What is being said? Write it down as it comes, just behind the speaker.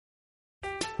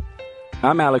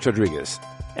I'm Alex Rodriguez.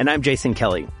 And I'm Jason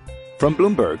Kelly. From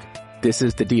Bloomberg, this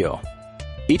is The Deal.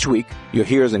 Each week, you'll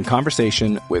hear us in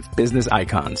conversation with business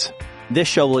icons. This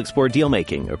show will explore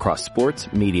deal-making across sports,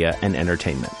 media, and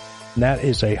entertainment. That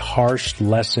is a harsh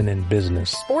lesson in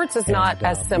business. Sports is not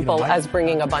as simple as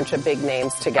bringing a bunch of big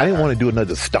names together. I didn't want to do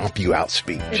another stomp you out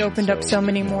speech. It opened up so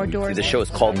many more doors. The show is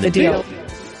called The Deal.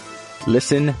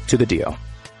 Listen to The Deal.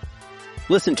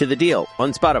 Listen to The Deal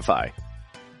on Spotify.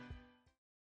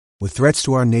 With threats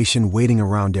to our nation waiting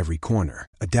around every corner,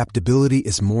 adaptability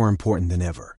is more important than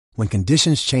ever. When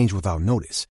conditions change without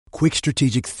notice, quick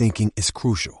strategic thinking is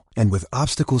crucial. And with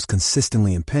obstacles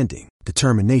consistently impending,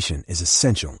 determination is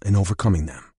essential in overcoming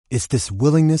them. It's this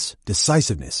willingness,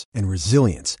 decisiveness, and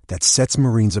resilience that sets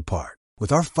Marines apart.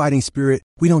 With our fighting spirit,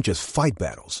 we don't just fight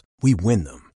battles, we win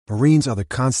them. Marines are the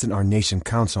constant our nation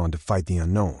counts on to fight the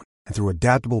unknown. And through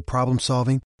adaptable problem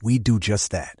solving, we do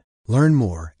just that. Learn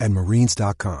more at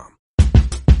marines.com.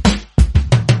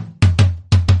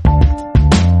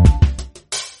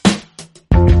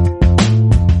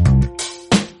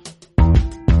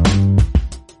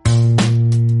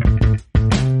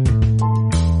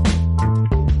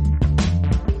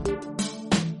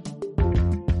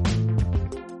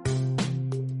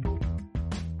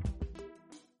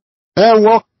 And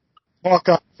welcome,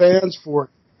 Hawkeye fans, for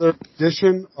the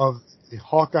edition of the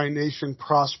Hawkeye Nation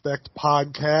Prospect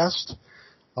Podcast.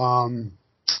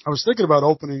 I was thinking about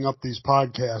opening up these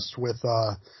podcasts with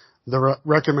the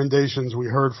recommendations we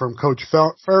heard from Coach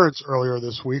Ferentz earlier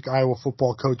this week, Iowa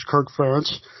football coach Kirk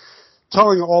Ferentz,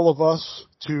 telling all of us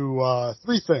to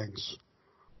three things: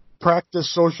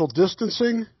 practice social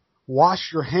distancing,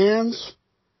 wash your hands,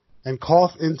 and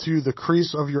cough into the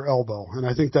crease of your elbow. And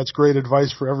I think that's great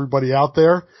advice for everybody out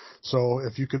there. So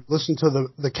if you could listen to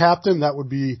the captain, that would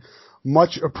be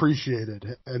much appreciated,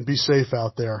 and be safe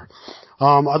out there.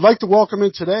 I'd like to welcome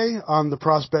in today on the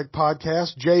Prospect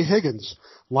Podcast, Jay Higgins,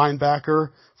 linebacker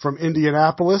from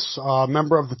Indianapolis,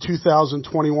 member of the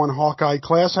 2021 Hawkeye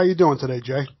class. How you doing today,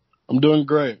 Jay? I'm doing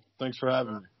great. Thanks for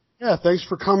having me. Yeah, thanks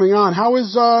for coming on.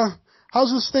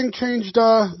 How's this thing changed,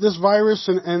 this virus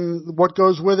and what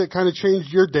goes with it kind of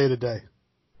changed your day-to-day?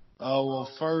 Well,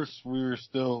 first we were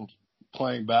still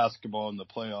playing basketball in the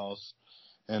playoffs,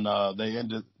 and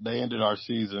they ended our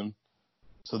season.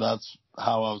 So that's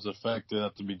how I was affected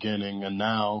at the beginning. And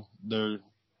now they're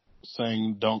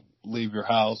saying don't leave your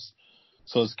house.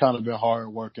 So it's kind of been hard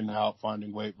working out,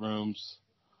 finding weight rooms.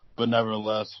 But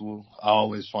nevertheless, I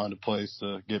always find a place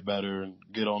to get better and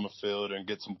get on the field and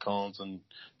get some cones and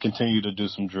continue to do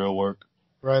some drill work.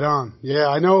 Right on. Yeah,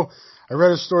 I know. I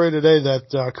read a story today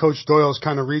that Coach Doyle's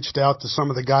kind of reached out to some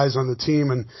of the guys on the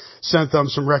team and sent them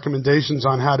some recommendations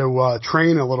on how to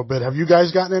train a little bit. Have you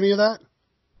guys gotten any of that?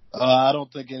 I don't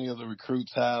think any of the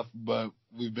recruits have, but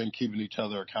we've been keeping each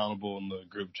other accountable in the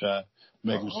group chat,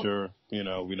 making sure,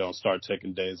 we don't start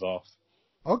taking days off.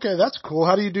 Okay, that's cool.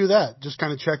 How do you do that? Just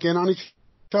kind of check in on each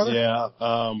other? Yeah.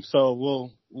 So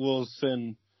we'll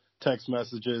send text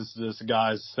messages to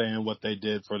guys saying what they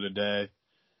did for the day.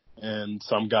 And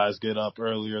some guys get up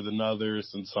earlier than others,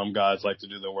 and some guys like to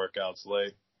do their workouts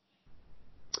late.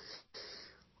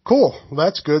 Cool. Well,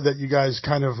 that's good that you guys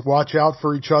kind of watch out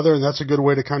for each other, and that's a good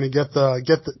way to kind of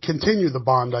continue the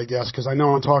bond, I guess, because I know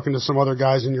I'm talking to some other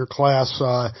guys in your class.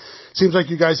 Seems like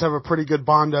you guys have a pretty good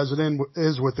bond as it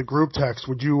is with the group text.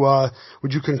 Would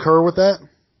you concur with that?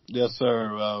 Yes,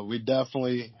 sir. We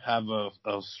definitely have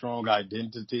a strong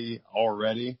identity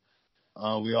already.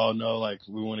 We all know,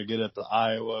 we want to get at the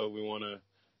Iowa. We want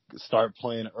to start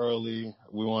playing early.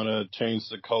 We want to change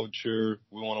the culture.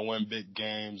 We want to win big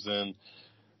games. And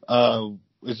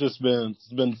it's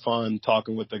been fun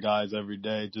talking with the guys every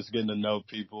day, just getting to know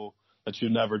people that you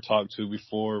never talked to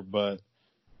before. But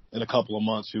in a couple of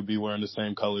months, you'll be wearing the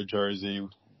same color jersey,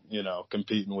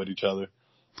 competing with each other.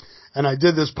 And I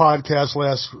did this podcast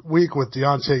last week with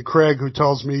Deontay Craig, who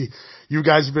tells me you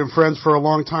guys have been friends for a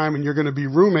long time and you're going to be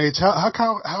roommates. How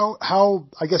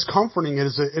I guess comforting it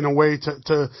is in a way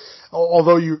to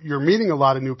although you're meeting a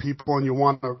lot of new people and you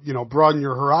want to, broaden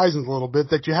your horizons a little bit,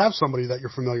 that you have somebody that you're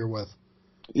familiar with.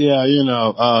 Yeah.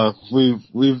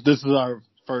 This is our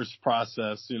first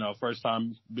process, first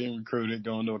time being recruited,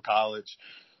 going to a college.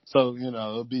 So,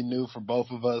 it'll be new for both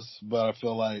of us, but I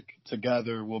feel like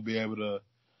together we'll be able to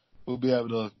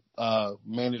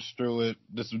manage through it.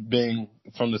 This being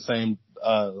from the same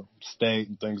state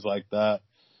and things like that,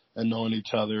 and knowing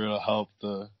each other, it'll help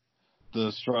the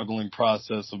struggling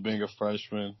process of being a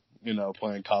freshman,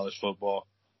 playing college football.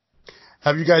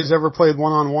 Have you guys ever played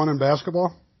one-on-one in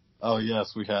basketball? Oh,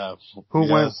 yes, we have.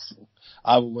 Who wins?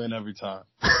 I will win every time.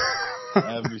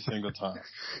 Every single time.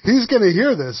 He's going to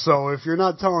hear this, so if you're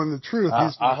not telling the truth,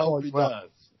 he's going to call you out.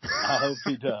 I hope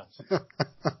he does.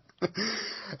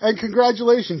 And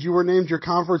congratulations, you were named your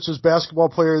conference's basketball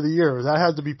player of the year. That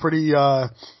had to be pretty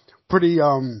a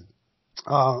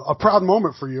proud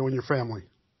moment for you and your family.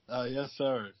 Yes,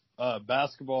 sir.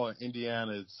 Basketball in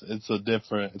Indiana, it's a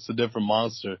different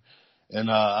monster.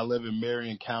 And I live in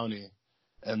Marion County,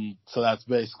 and so that's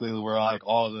basically where like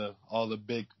all the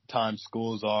big time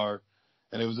schools are.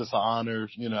 And it was just an honor,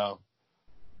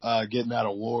 getting that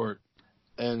award.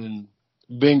 And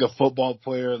being a football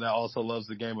player that also loves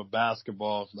the game of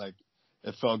basketball, like,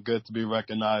 it felt good to be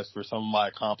recognized for some of my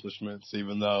accomplishments,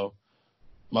 even though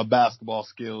my basketball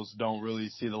skills don't really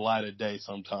see the light of day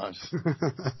sometimes.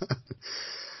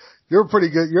 You're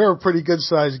a pretty good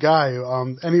sized guy.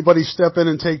 Anybody step in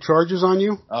and take charges on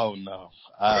you? Oh no.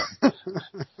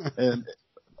 And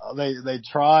they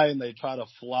try to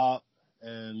flop,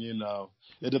 and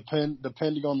it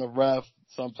depending on the ref.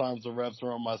 Sometimes the refs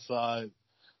are on my side.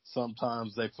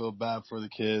 Sometimes they feel bad for the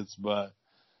kids, but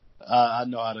I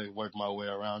know how to work my way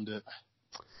around it.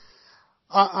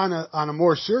 On a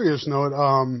more serious note,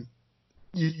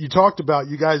 you talked about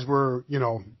you guys were,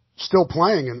 still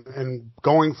playing and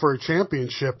going for a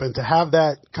championship, and to have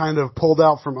that kind of pulled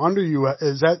out from under you,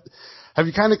 have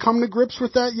you kind of come to grips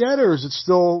with that yet, or is it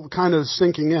still kind of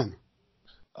sinking in?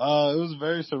 It was a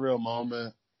very surreal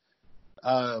moment.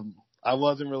 I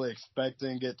wasn't really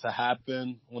expecting it to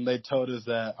happen. When they told us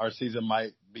that our season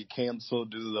might be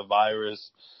canceled due to the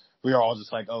virus, we were all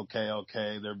just like,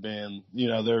 okay.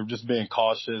 They're just being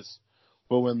cautious.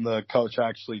 But when the coach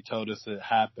actually told us it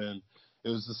happened, it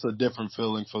was just a different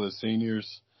feeling for the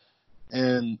seniors.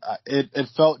 And it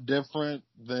felt different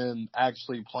than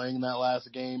actually playing that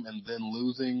last game and then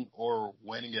losing or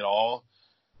winning it all.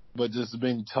 But just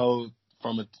being told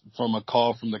from a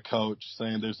call from the coach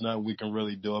saying there's nothing we can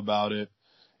really do about it.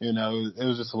 It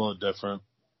was just a little different.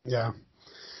 Yeah.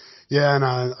 Yeah. And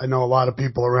I know a lot of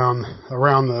people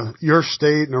around your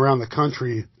state and around the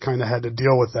country kind of had to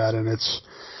deal with that. And it's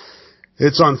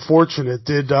unfortunate.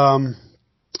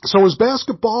 So was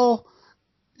basketball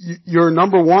your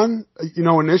number one,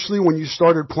 initially when you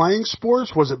started playing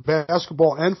sports? Was it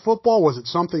basketball and football? Was it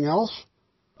something else?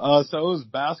 So it was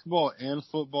basketball and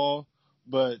football.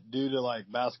 But due to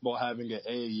like basketball having an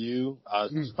AAU, I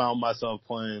found myself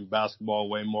playing basketball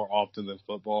way more often than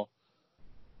football.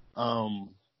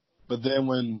 But then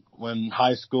when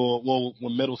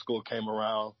middle school came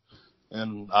around,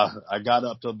 and I got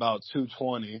up to about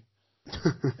 220,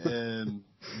 and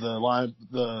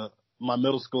my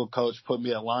middle school coach put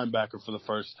me at linebacker for the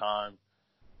first time.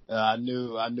 I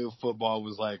knew football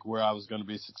was like where I was going to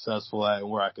be successful at and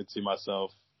where I could see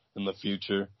myself in the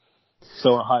future.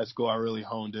 So in high school, I really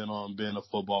honed in on being a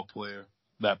football player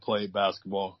that played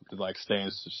basketball to like stay in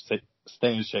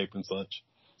shape and such.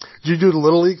 Did you do the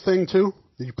little league thing too?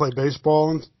 Did you play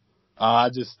baseball? I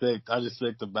just stick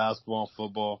to basketball and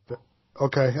football.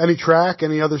 Okay. Any track?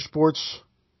 Any other sports?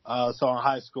 So in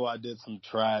high school, I did some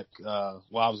track. I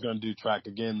was going to do track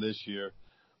again this year,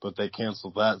 but they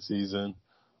canceled that season.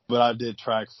 But I did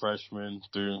track freshman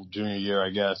through junior year,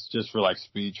 I guess, just for like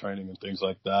speed training and things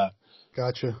like that.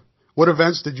 Gotcha. What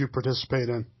events did you participate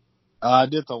in? I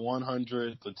did the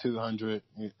 100, the 200,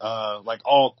 like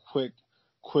all quick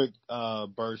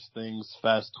burst things,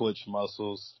 fast twitch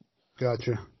muscles.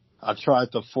 Gotcha. I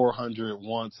tried the 400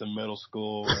 once in middle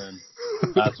school, and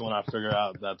that's when I figured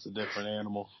out that's a different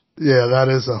animal. Yeah, that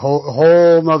is a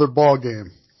whole nother ball game.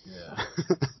 Yeah.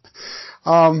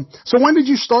 So when did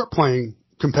you start playing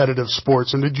competitive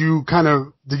sports, and did you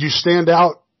stand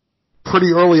out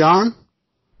pretty early on?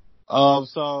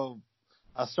 So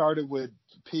I started with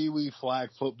Pee Wee flag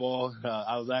football.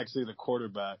 I was actually the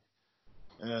quarterback,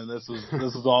 and this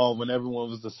was all when everyone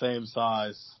was the same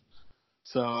size.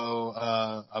 So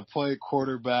I played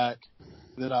quarterback.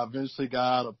 Then I eventually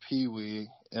got out of Pee Wee,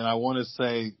 and I want to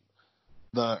say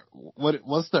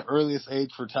what's the earliest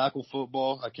age for tackle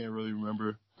football? I can't really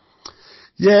remember.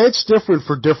 Yeah, it's different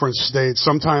for different states.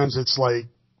 Sometimes it's like,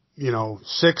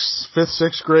 fifth,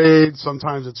 sixth grade.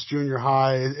 Sometimes it's junior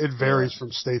high. It varies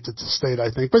from state to state,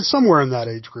 I think, but somewhere in that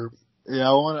age group. Yeah,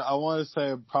 I want to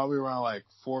say probably around like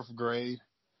fourth grade.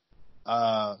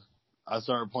 I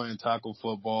started playing tackle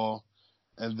football,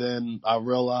 and then I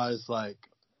realized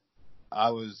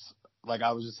I was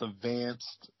just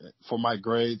advanced for my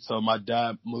grade, so my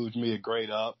dad moved me a grade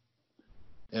up.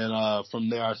 And from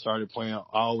there, I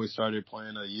always started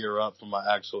playing a year up from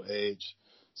my actual age.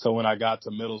 So when I got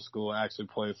to middle school, I actually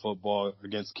played football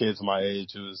against kids my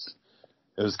age. It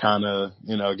was kind of,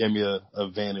 gave me an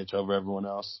advantage over everyone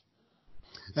else.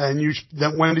 And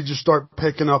then when did you start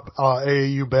picking up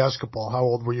AAU basketball? How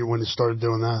old were you when you started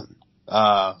doing that?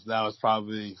 That was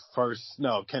probably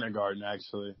kindergarten,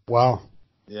 actually. Wow.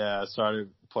 Yeah, I started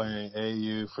playing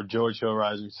AAU for George Hill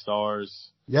Rising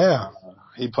Stars. Yeah.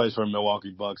 He plays for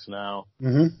Milwaukee Bucks now.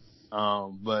 Mm-hmm.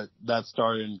 But that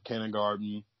started in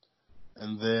kindergarten.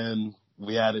 And then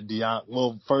we added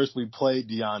first we played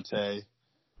Deontay.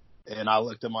 And I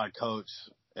looked at my coach,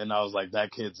 and I was like,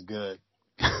 that kid's good.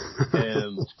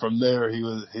 And from there,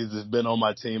 he's just been on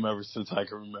my team ever since I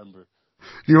can remember.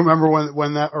 Do you remember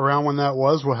when that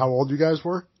was? How old you guys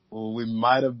were? Well, we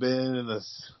might have been in the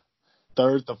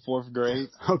 3rd to 4th grade.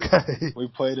 Okay. We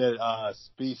played at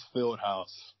Spieth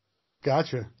Fieldhouse.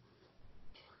 Gotcha.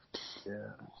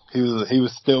 Yeah. He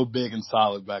was still big and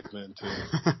solid back then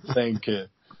too. Same kid.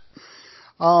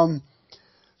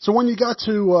 So when you got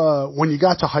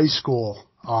to high school,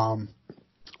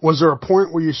 was there a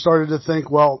point where you started to think,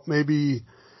 well, maybe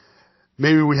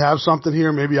we have something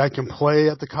here, maybe I can play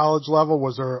at the college level?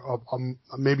 Was there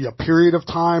maybe a period of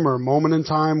time or a moment in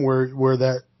time where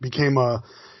that became a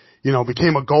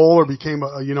goal or became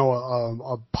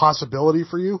a possibility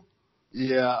for you?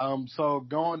 Yeah. So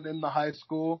going into high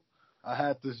school, I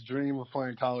had this dream of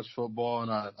playing college football,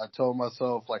 and I told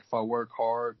myself, like, if I work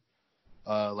hard,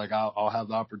 I'll have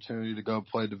the opportunity to go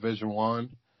play Division I.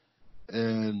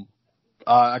 And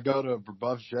I go to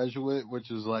Brebeuf Jesuit,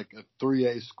 which is like a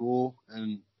 3A school,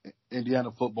 and Indiana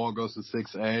football goes to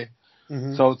 6A.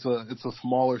 Mm-hmm. So it's a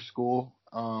smaller school.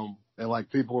 And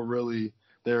like people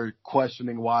they're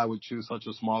questioning why I would choose such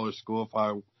a smaller school if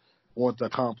I want to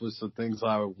accomplish the things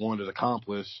I wanted to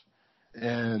accomplish.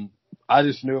 And I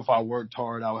just knew if I worked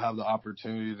hard, I would have the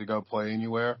opportunity to go play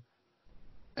anywhere.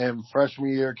 And freshman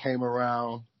year came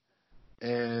around,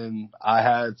 and I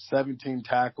had 17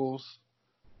 tackles,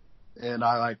 and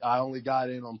I only got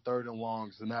in on 3rd and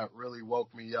longs, and that really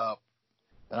woke me up.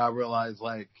 And I realized,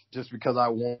 like, just because I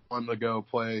want to go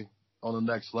play on the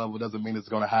next level doesn't mean it's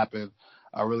going to happen.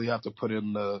 I really have to put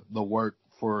in the work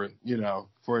for it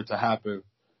to happen.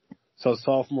 So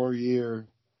sophomore year,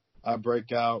 I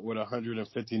break out with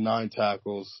 159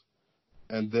 tackles.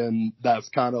 And then that's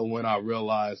kind of when I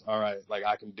realized, all right, like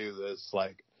I can do this.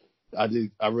 Like I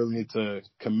really need to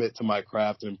commit to my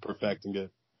craft and perfecting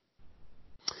it.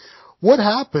 What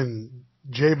happened,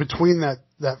 Jay, between that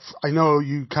I know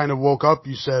you kind of woke up,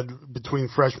 you said, between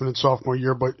freshman and sophomore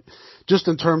year, but just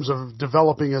in terms of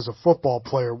developing as a football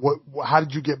player, how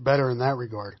did you get better in that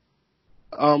regard?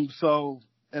 So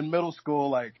in middle school,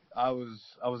 like I was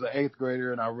an 8th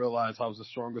grader, and I realized I was the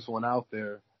strongest one out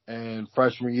there. And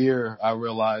freshman year, I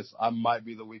realized I might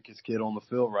be the weakest kid on the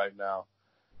field right now.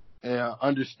 And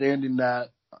understanding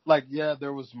that, like, yeah,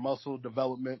 there was muscle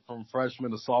development from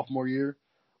freshman to sophomore year,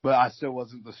 but I still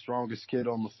wasn't the strongest kid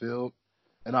on the field.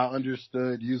 And I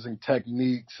understood using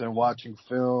techniques and watching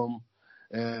film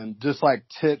and just, like,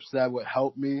 tips that would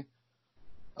help me,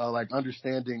 like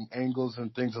understanding angles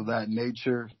and things of that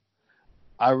nature.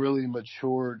 I really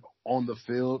matured on the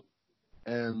field.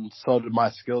 And so did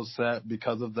my skill set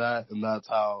because of that, and that's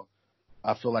how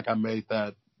I feel like I made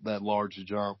that larger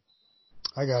jump.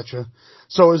 I gotcha.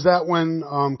 So is that when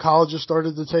colleges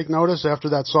started to take notice after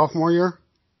that sophomore year?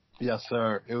 Yes,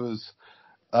 sir. It was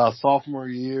sophomore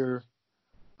year.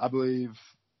 I believe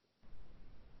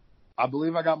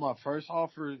I got my first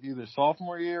offer either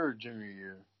sophomore year or junior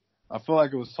year. I feel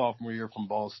like it was sophomore year from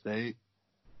Ball State.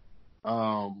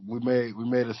 We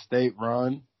made a state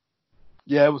run.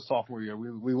 Yeah, it was sophomore year.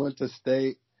 We went to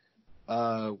state.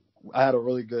 I had a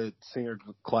really good senior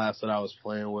class that I was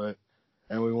playing with,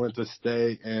 and we went to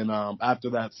state. And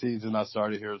after that season, I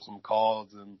started hearing some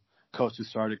calls, and coaches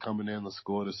started coming in the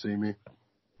school to see me.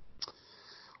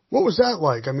 What was that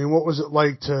like? I mean, what was it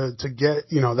like to get,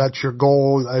 that's your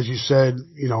goal, as you said,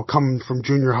 coming from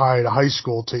junior high to high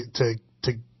school to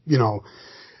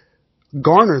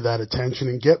garner that attention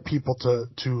and get people to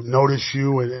notice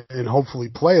you and hopefully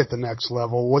play at the next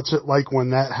level? What's it like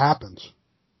when that happens?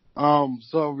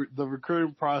 So the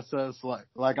recruiting process,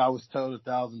 like I was told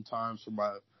 1,000 times from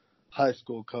my high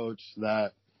school coach,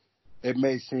 that it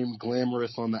may seem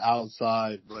glamorous on the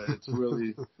outside, but it's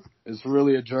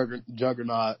really a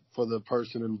juggernaut for the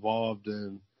person involved.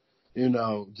 And,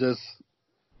 just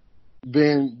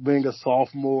being a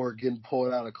sophomore, getting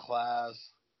pulled out of class,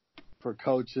 for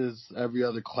coaches every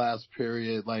other class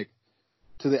period, like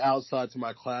to the outside, to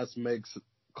my classmates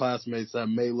that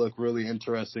may look really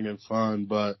interesting and fun,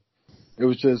 but it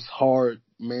was just hard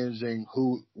managing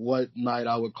what night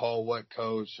I would call what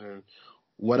coach and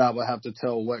what I would have to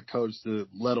tell what coach to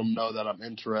let them know that I'm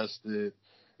interested.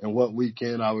 and what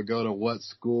weekend I would go to what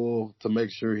school to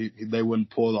make sure they wouldn't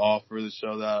pull the offer to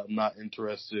show that I'm not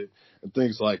interested and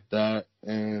things like that.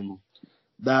 And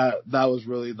that was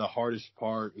really the hardest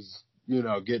part is,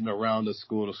 getting around to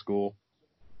school.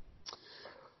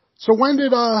 So when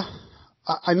did,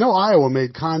 I know Iowa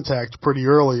made contact pretty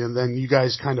early, and then you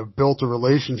guys kind of built a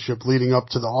relationship leading up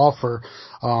to the offer.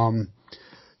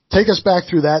 Take us back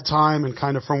through that time and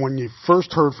kind of from when you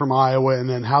first heard from Iowa and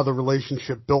then how the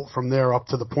relationship built from there up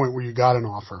to the point where you got an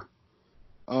offer.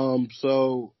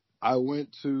 So I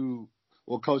went to,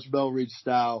 Coach Bell reached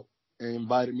out and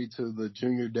invited me to the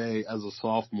junior day as a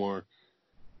sophomore.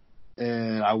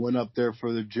 And I went up there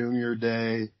for the junior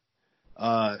day,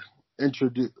 got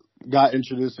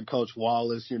introduced to Coach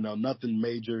Wallace, nothing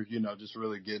major, just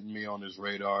really getting me on his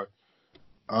radar.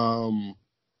 And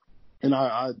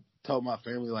I told my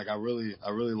family, like, I really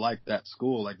liked that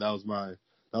school. Like, that was my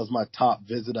top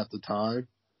visit at the time.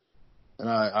 And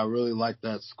I really liked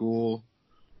that school.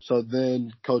 So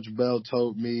then Coach Bell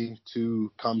told me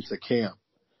to come to camp.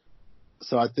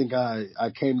 So I think I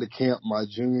came to camp my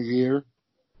junior year,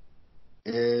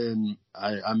 and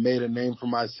I made a name for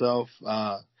myself.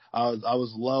 I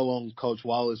was low on Coach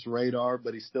Wallace's radar,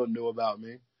 but he still knew about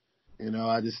me.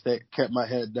 I just kept my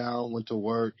head down, went to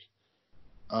work.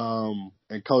 And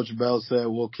Coach Bell said,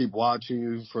 we'll keep watching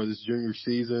you for this junior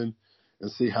season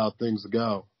and see how things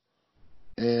go.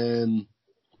 And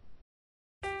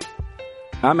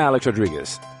I'm Alex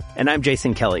Rodriguez. And I'm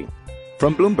Jason Kelly.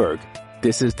 From Bloomberg,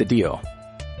 this is The Deal.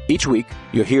 Each week,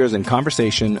 you'll hear us in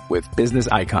conversation with business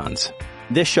icons.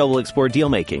 This show will explore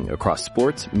deal-making across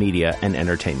sports, media, and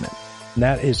entertainment.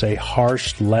 That is a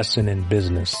harsh lesson in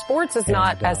business. Sports is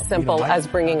not as simple as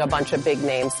bringing a bunch of big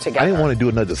names together. I didn't want to do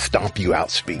another stomp you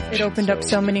out speech. It opened up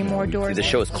so many more doors. The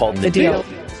show is called The Deal.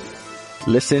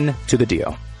 Listen to The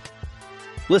Deal.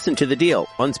 Listen to The Deal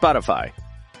on Spotify.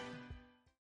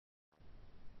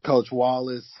 Coach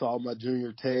Wallace saw my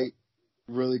junior tape,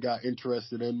 really got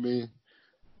interested in me,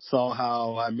 saw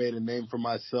how I made a name for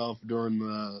myself during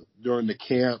the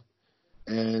camp,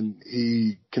 and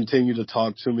he continued to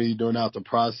talk to me during the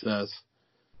process.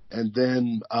 And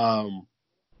then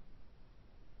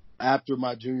after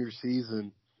my junior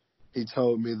season, he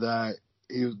told me that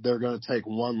they're going to take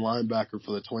one linebacker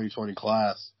for the 2020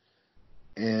 class.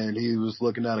 And he was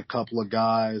looking at a couple of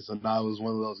guys, and I was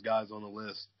one of those guys on the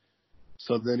list.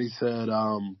 So then he said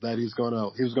that he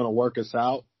was gonna work us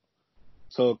out.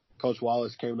 So Coach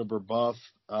Wallace came to Brebeuf,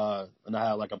 and I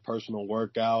had like a personal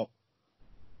workout.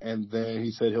 And then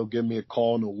he said he'll give me a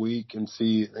call in a week and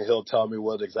he'll tell me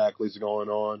what exactly is going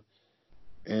on.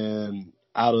 And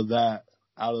out of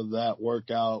that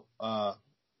workout,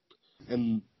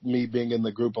 and me being in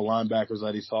the group of linebackers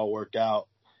that he saw work out,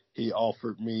 he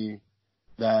offered me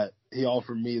that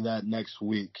next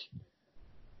week.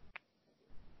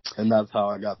 And that's how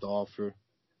I got the offer.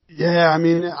 Yeah, I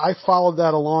mean, I followed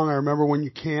that along. I remember when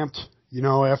you camped,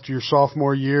 after your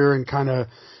sophomore year and kind of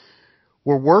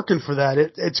were working for that.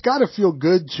 It's got to feel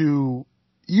good to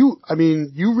you. I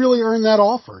mean, you really earned that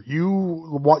offer.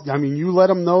 You let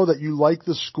them know that you like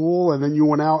the school, and then you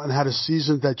went out and had a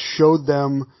season that showed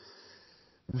them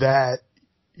that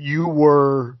you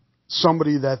were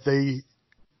somebody that they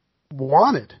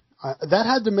wanted. That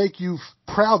had to make you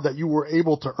proud that you were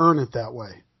able to earn it that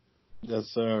way. Yes,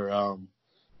 sir.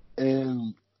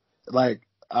 And like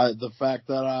the fact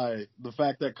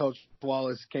that Coach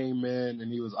Wallace came in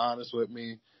and he was honest with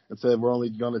me and said we're only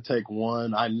going to take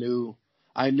one. I knew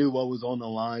what was on the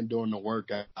line during the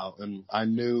workout, and I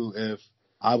knew if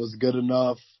I was good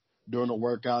enough during the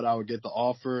workout, I would get the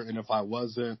offer, and if I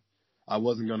wasn't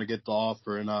going to get the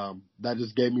offer. And that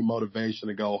just gave me motivation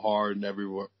to go hard in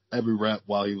every rep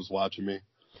while he was watching me.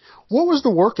 What was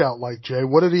the workout like, Jay?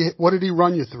 What did he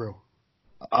run you through?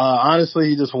 Honestly,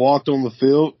 he just walked on the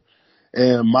field,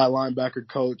 and my linebacker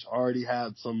coach already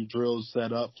had some drills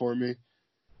set up for me.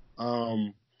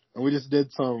 And we just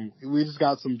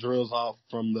got some drills off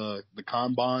from the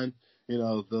combine,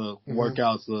 the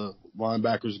workouts the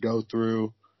linebackers go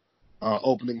through,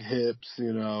 opening hips,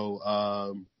 going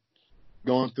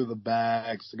through the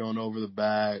bags, going over the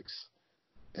bags,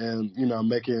 and,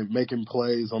 making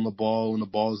plays on the ball when the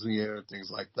ball's in the air and things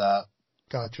like that.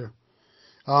 Gotcha.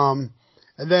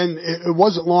 And then it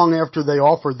wasn't long after they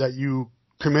offered that you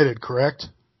committed, correct?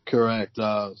 Correct.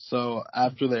 So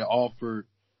after they offered,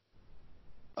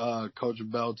 Coach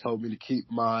Bell told me to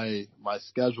keep my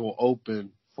schedule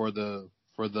open for the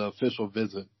official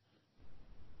visit.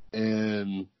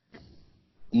 And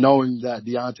knowing that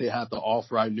Deontay had the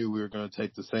offer, I knew we were going to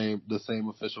take the same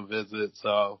official visit.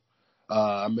 So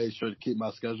I made sure to keep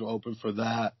my schedule open for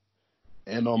that.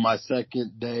 And on my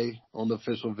second day on the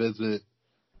official visit,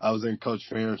 I was in Coach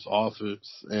Ferentz'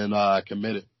 office, and I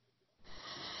committed.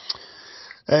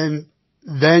 And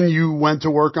then you went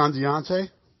to work on Deontay?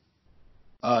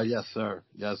 Yes, sir.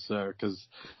 Yes, sir. Because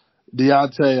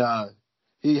Deontay,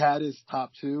 he had his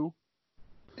top two,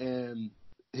 and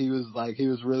he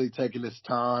was really taking his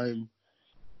time,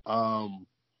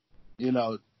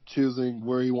 choosing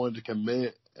where he wanted to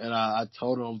commit. And I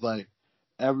told him, I was like,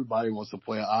 everybody wants to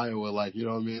play at Iowa. Like, you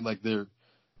know what I mean? Like, there's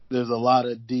a lot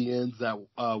of DNs that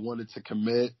wanted to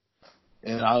commit,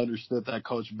 and I understood that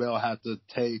Coach Bell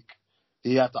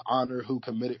he had to honor who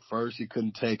committed first. He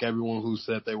couldn't take everyone who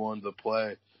said they wanted to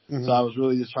play. Mm-hmm. So I was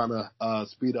really just trying to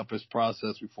speed up his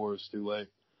process before it's too late.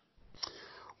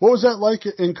 What was that like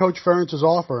in Coach Ferentz's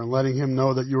offer and letting him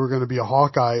know that you were going to be a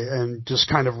Hawkeye and just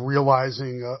kind of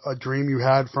realizing a dream you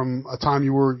had from a time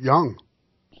you were young?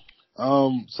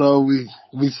 So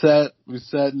we sat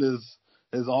in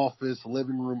his office,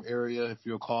 living room area, if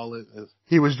you'll call it.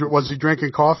 Was he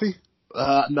drinking coffee?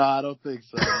 No, I don't think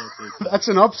so. That's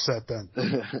an upset then.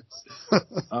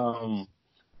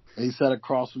 He sat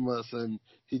across from us, and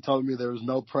he told me there was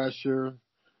no pressure,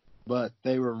 but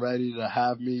they were ready to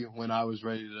have me when I was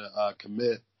ready to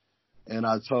commit. And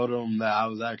I told him that I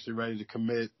was actually ready to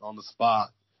commit on the spot.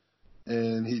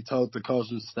 And he told the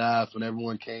coaching staff, and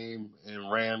everyone came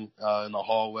and ran in the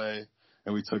hallway,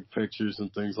 and we took pictures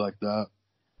and things like that.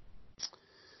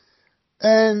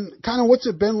 And kind of what's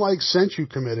it been like since you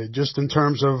committed, just in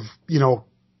terms of,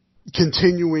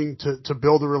 continuing to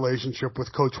build a relationship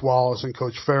with Coach Wallace and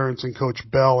Coach Ferentz and Coach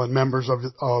Bell and members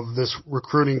of this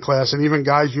recruiting class and even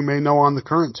guys you may know on the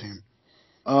current team?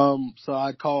 So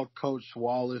I call Coach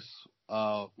Wallace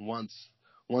once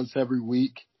every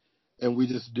week, and we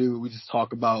just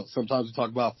talk about, sometimes we talk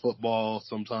about football,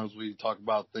 sometimes we talk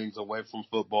about things away from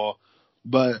football.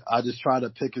 But I just try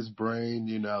to pick his brain,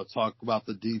 talk about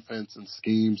the defense and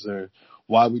schemes and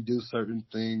why we do certain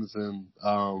things and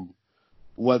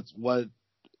what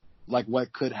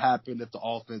could happen if the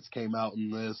offense came out in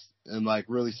this, and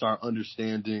really start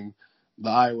understanding the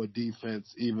Iowa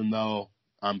defense, even though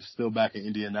I'm still back in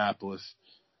Indianapolis.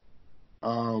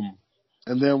 And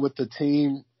then with the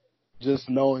team, just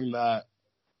knowing that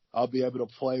I'll be able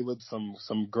to play with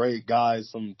some great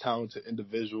guys, some talented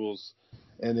individuals.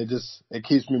 And it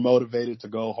keeps me motivated to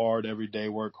go hard every day,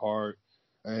 work hard.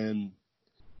 And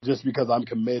just because I'm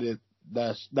committed,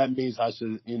 that means I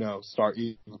should,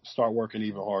 start working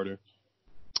even harder.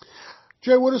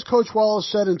 Jay, what has Coach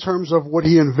Wallace said in terms of what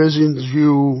he envisions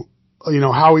you,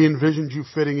 how he envisions you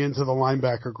fitting into the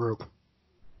linebacker group?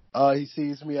 He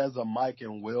sees me as a Mike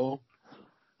and Will.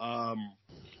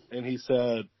 And he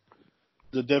said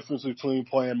the difference between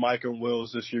playing Mike and Will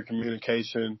is just your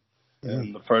communication.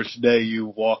 And the first day you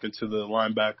walk into the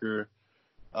linebacker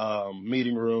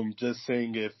meeting room, just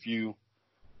seeing if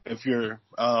you're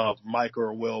Mike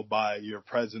or Will by your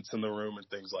presence in the room and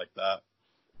things like that.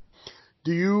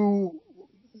 Do you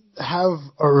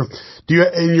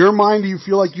in your mind, do you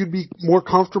feel like you'd be more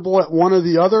comfortable at one or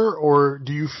the other, or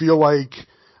do you feel like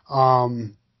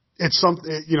it's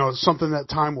something that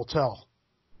time will tell?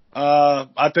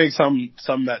 I think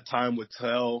some that time would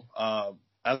tell.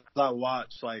 As I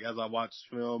watch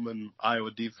film and Iowa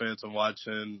defense and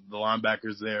watching the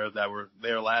linebackers there that were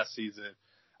there last season,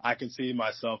 I can see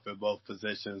myself in both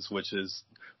positions, which is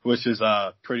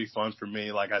pretty fun for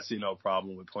me. Like, I see no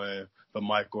problem with playing the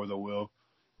Mike or the Will.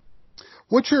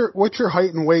 What's your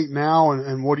height and weight now,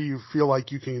 and what do you feel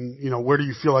like you can, where do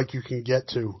you feel like you can get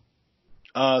to?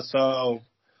 So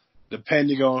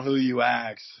depending on who you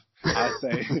ask, I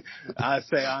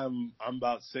say I'm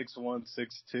about 6'1",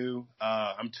 6'2".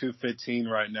 I'm 215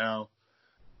 right now.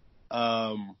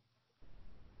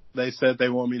 They said they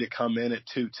want me to come in at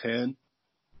 210,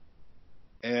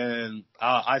 and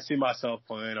I see myself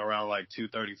playing around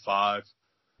 235,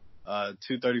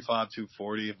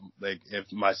 240,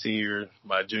 if my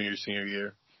junior senior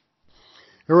year.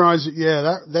 It reminds,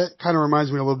 that kind of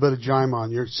reminds me a little bit of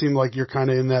Jaimon. You seem like you're kind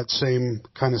of in that same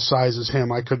kind of size as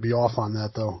him. I could be off on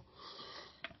that though.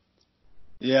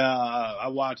 Yeah, I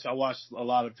watched a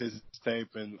lot of his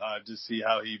tape and just see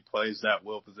how he plays that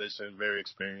Will position. Very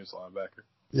experienced linebacker.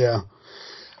 Yeah.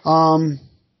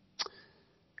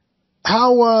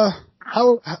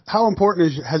 How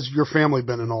important has your family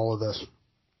been in all of this?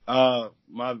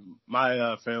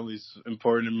 My family's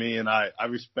important to me, and I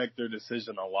respect their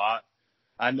decision a lot.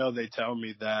 I know they tell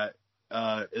me that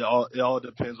it all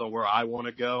depends on where I want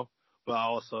to go. But I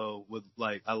also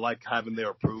I like having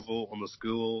their approval on the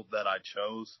school that I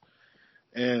chose.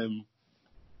 And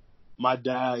my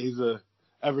dad,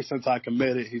 ever since I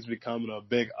committed, he's becoming a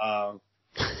big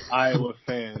Iowa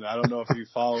fan. I don't know if you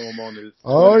follow him on his Twitter.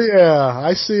 Oh yeah,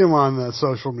 I see him on the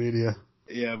social media.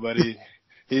 Yeah, but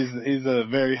he's a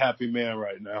very happy man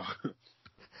right now.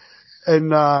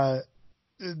 And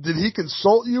did he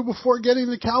consult you before getting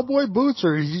the cowboy boots,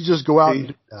 or did he just go out and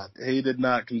do that? He did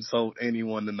not consult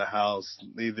anyone in the house,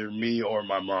 neither me or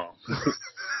my mom.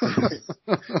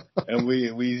 And we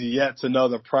yet to know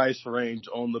the price range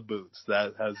on the boots.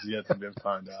 That has yet to be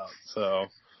found out. So.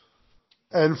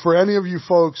 And for any of you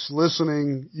folks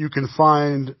listening, you can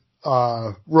find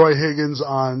Roy Higgins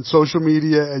on social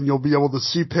media, and you'll be able to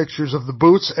see pictures of the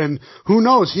boots. And who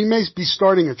knows, he may be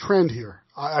starting a trend here.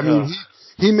 I mean,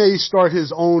 he may start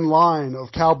his own line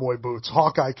of cowboy boots,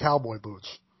 Hawkeye cowboy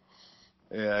boots.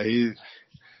 Yeah,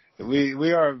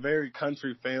 we are a very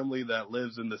country family that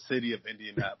lives in the city of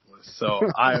Indianapolis. So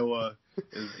Iowa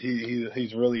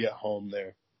he's really at home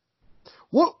there.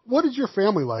 What did your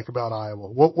family like about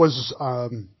Iowa? What was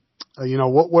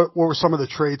what were some of the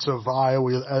traits of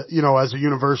Iowa, as a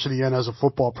university and as a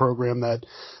football program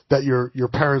that your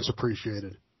parents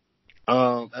appreciated?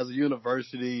 As a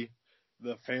university,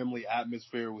 the family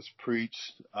atmosphere was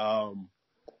preached. On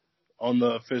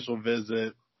the official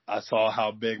visit, I saw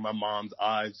how big my mom's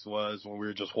eyes was when we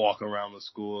were just walking around the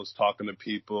schools, talking to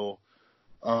people.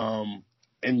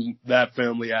 And that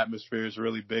family atmosphere is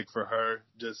really big for her.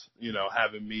 Just,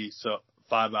 having me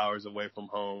 5 hours away from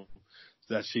home,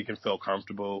 that she can feel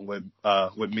comfortable with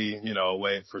me,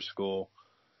 away for school.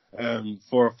 And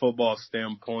for a football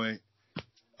standpoint,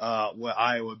 with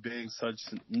Iowa being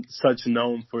such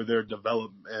known for their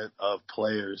development of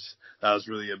players, that was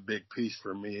really a big piece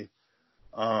for me.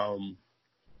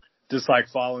 Just like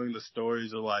following the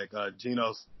stories of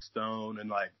Geno Stone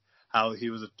and how he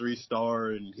was a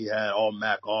 3-star and he had all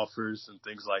MAC offers and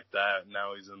things like that. And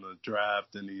now he's in the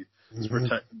draft and he's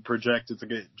projected to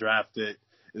get drafted.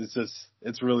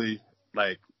 It's really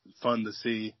fun to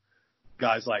see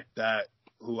guys like that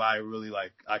who I really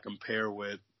I compare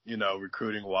with,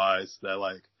 recruiting wise,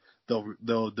 that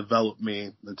they'll develop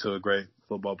me into a great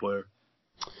football player.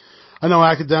 I know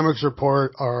academics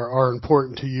are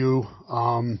important to you.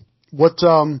 What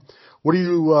are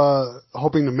you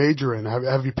hoping to major in?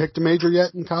 Have you picked a major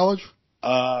yet in college?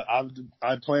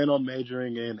 I plan on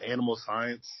majoring in animal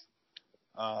science.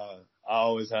 I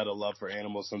always had a love for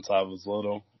animals since I was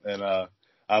little, and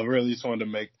I really just wanted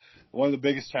to make one of the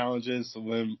biggest challenges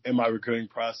in my recruiting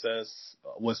process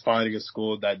was finding a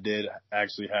school that did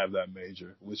actually have that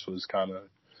major, which was kind of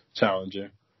challenging.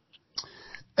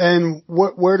 And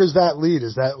where does that lead?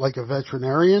 Is that like a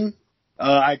veterinarian?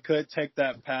 I could take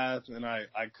that path, and I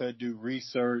could do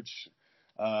research.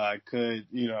 I could,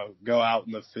 go out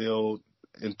in the field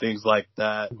and things like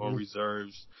that on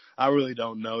reserves. I really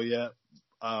don't know yet.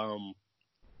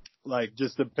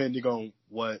 Just depending on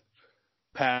what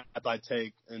path I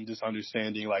take and just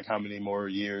understanding how many more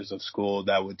years of school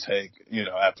that would take,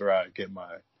 after I get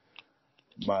my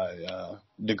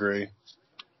degree.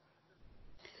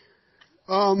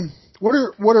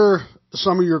 What are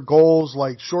some of your goals,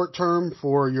 short term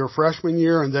for your freshman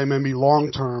year, and then maybe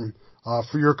long term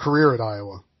for your career at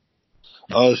Iowa?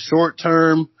 Short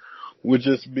term would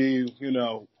just be,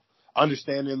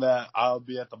 understanding that I'll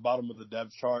be at the bottom of the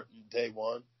depth chart day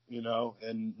one,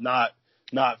 and not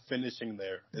finishing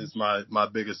there is my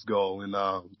biggest goal, and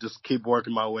just keep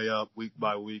working my way up week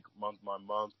by week, month by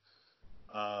month.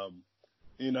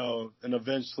 And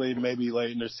eventually maybe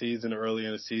late in the season, early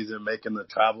in the season, making the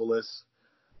travel list.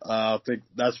 I think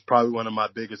that's probably one of my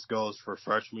biggest goals for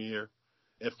freshman year,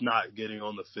 if not getting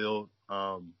on the field.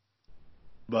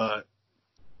 But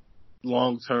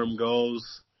long-term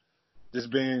goals,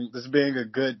 just being a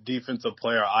good defensive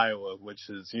player at Iowa, which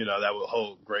is, that would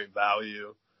hold great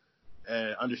value.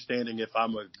 And understanding if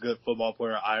I'm a good football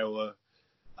player at Iowa,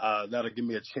 that'll give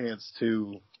me a chance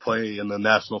to play in the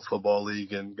National Football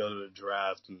League and go to the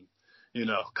draft. And,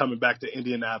 coming back to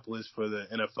Indianapolis for the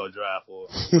NFL draft will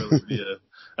really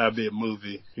be a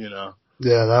movie,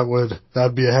 Yeah,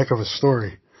 that'd be a heck of a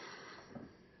story.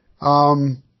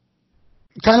 Kind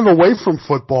of away from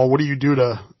football, what do you do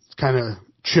to kind of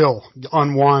chill,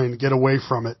 unwind, get away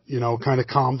from it, kind of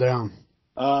calm down?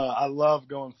 I love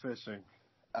going fishing.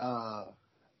 So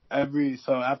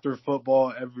after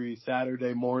football, every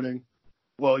Saturday morning,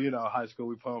 high school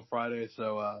we play on Friday,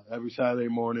 so every Saturday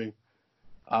morning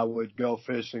I would go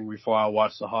fishing before I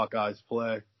watch the Hawkeyes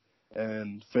play.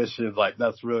 And fishing,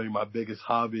 that's really my biggest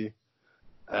hobby.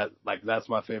 That's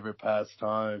my favorite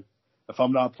pastime. If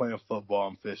I'm not playing football,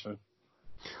 I'm fishing.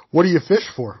 What do you fish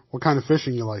for? What kind of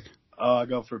fishing you like? I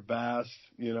go for bass,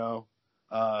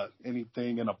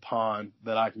 anything in a pond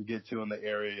that I can get to in the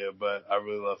area, but I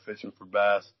really love fishing for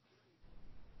bass.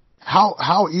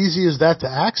 How easy is that to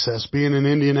access being in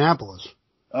Indianapolis?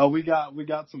 We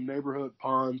got some neighborhood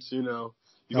ponds, you know.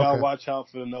 You gotta watch out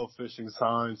for the no fishing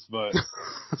signs, but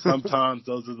sometimes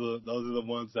those are the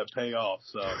ones that pay off.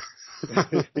 So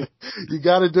you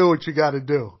got to do what you got to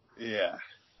do. Yeah.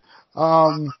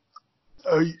 What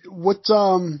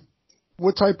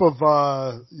type of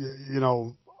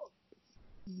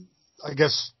I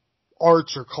guess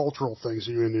arts or cultural things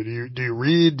are you into? Do you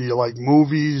read? Do you like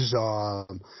movies?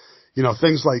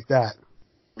 Things like that.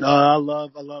 I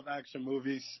love action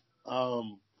movies.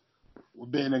 We're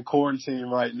being in quarantine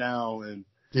right now, and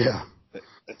I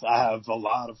have a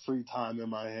lot of free time in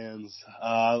my hands.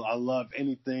 I love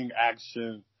anything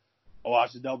action. I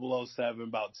watched 007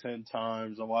 about 10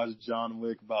 times. I watched John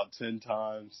Wick about 10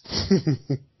 times.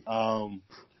 I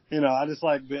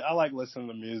like listening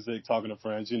to music, talking to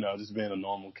friends, just being a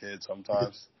normal kid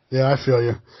sometimes. Yeah, I feel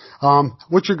you.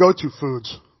 What's your go-to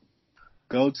foods?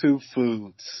 Go-to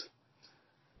foods.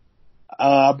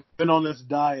 I've been on this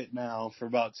diet now for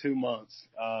about 2 months,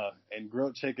 and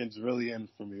grilled chicken's really in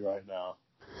for me right now.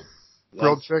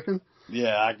 Grilled chicken?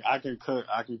 Yeah, I can cook.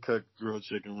 I can cook grilled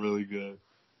chicken really good.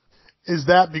 Is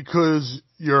that because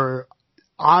you're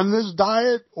on this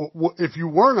diet? Or if you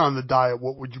weren't on the diet,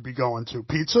 what would you be going to?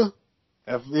 Pizza?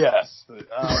 Yes,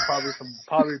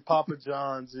 probably Papa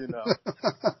John's. If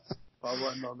I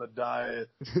wasn't on the diet.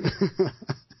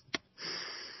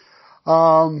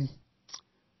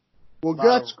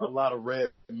 Well, a lot of red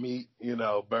meat,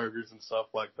 burgers and stuff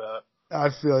like that. I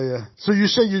feel you. So you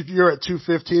say you're at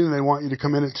 215 and they want you to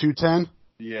come in at 210?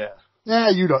 Yeah. Yeah,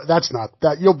 you don't. That's not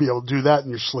that. You'll be able to do that in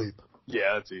your sleep.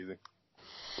 Yeah, that's easy.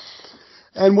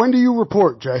 And when do you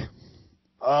report, Jay?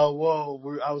 I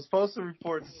was supposed to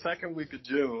report the second week of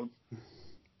June,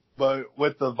 but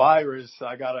with the virus,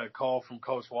 I got a call from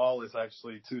Coach Wallace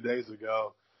actually 2 days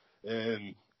ago,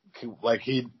 and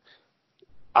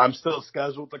I'm still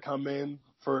scheduled to come in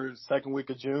for second week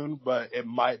of June, but it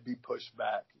might be pushed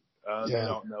back. They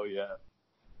don't know yet.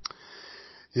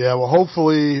 Yeah, well,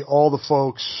 hopefully all the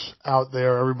folks out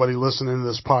there, everybody listening to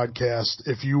this podcast,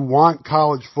 if you want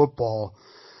college football,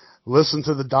 listen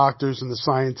to the doctors and the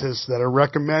scientists that are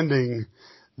recommending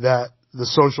that the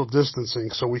social distancing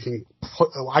so we can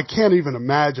 – I can't even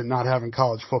imagine not having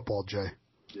college football, Jay.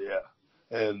 Yeah,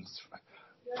 and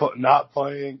not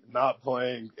playing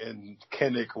in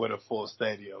Kinnick with a full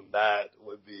stadium, that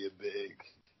would be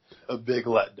a big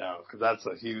letdown because that's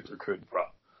a huge recruiting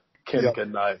problem. Kinnick at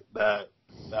night, that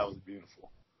was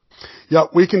beautiful.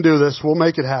 Yep, we can do this. We'll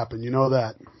make it happen. You know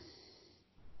that.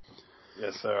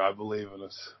 Yes, sir. I believe in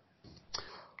us.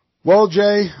 Well,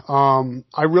 Jay, I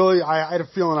had a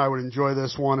feeling I would enjoy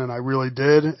this one, and I really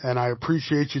did. And I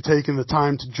appreciate you taking the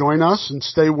time to join us. And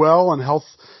stay well and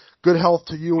good health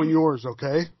to you and yours.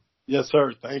 Okay. Yes,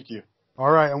 sir. Thank you. All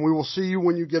right, and we will see you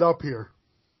when you get up here.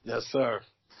 Yes, sir.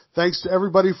 Thanks to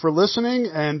everybody for listening,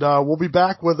 and we'll be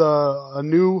back with a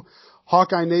new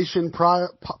Hawkeye Nation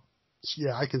Prospect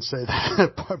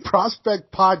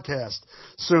Podcast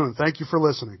soon. Thank you for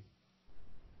listening.